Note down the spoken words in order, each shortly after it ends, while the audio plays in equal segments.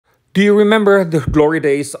Do you remember the glory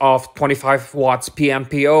days of 25 watts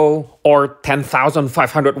PMPO or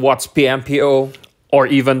 10,500 watts PMPO or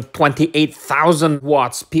even 28,000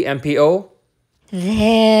 watts PMPO?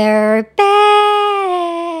 They're back!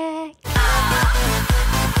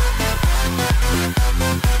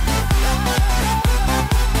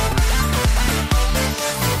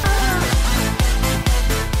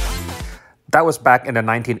 That was back in the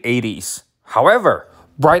 1980s. However,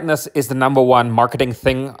 brightness is the #1 marketing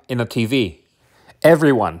thing in a TV.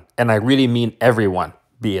 Everyone, and I really mean everyone,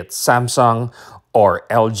 be it Samsung or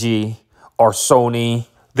LG or Sony,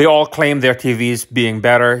 they all claim their TVs being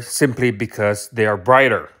better simply because they are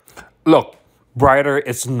brighter. Look, brighter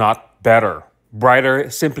is not better.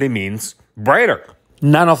 Brighter simply means brighter.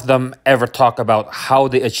 None of them ever talk about how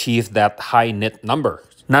they achieve that high nit number.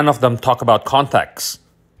 None of them talk about context.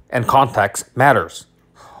 And context matters.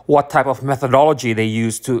 What type of methodology they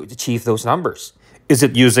use to achieve those numbers. Is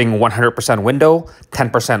it using 100% window,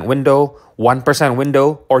 10% window, 1%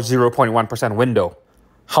 window, or 0.1% window?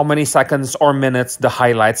 How many seconds or minutes the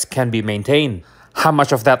highlights can be maintained? How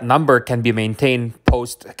much of that number can be maintained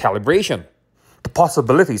post-calibration? The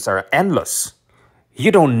possibilities are endless.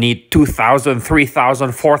 You don't need 2,000,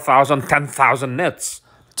 3,000, 4,000, 10,000 nits.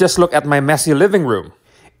 Just look at my messy living room.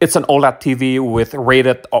 It's an OLED TV with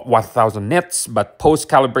rated 1,000 nits, but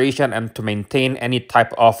post-calibration and to maintain any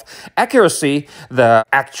type of accuracy, the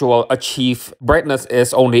actual achieved brightness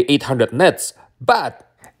is only 800 nits. But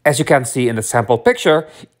as you can see in the sample picture,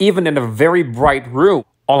 even in a very bright room,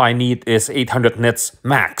 all I need is 800 nits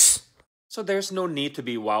max. So there's no need to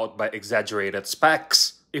be wowed by exaggerated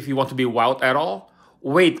specs. If you want to be wowed at all,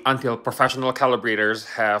 wait until professional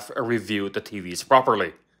calibrators have reviewed the TVs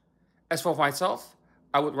properly. As for myself,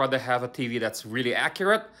 I would rather have a TV that's really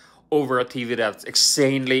accurate over a TV that's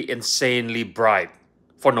insanely bright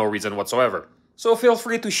for no reason whatsoever. So feel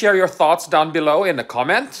free to share your thoughts down below in the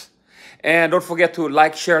comment. And don't forget to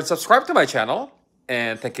like, share, and subscribe to my channel.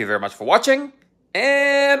 And thank you very much for watching.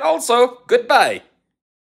 And also, goodbye.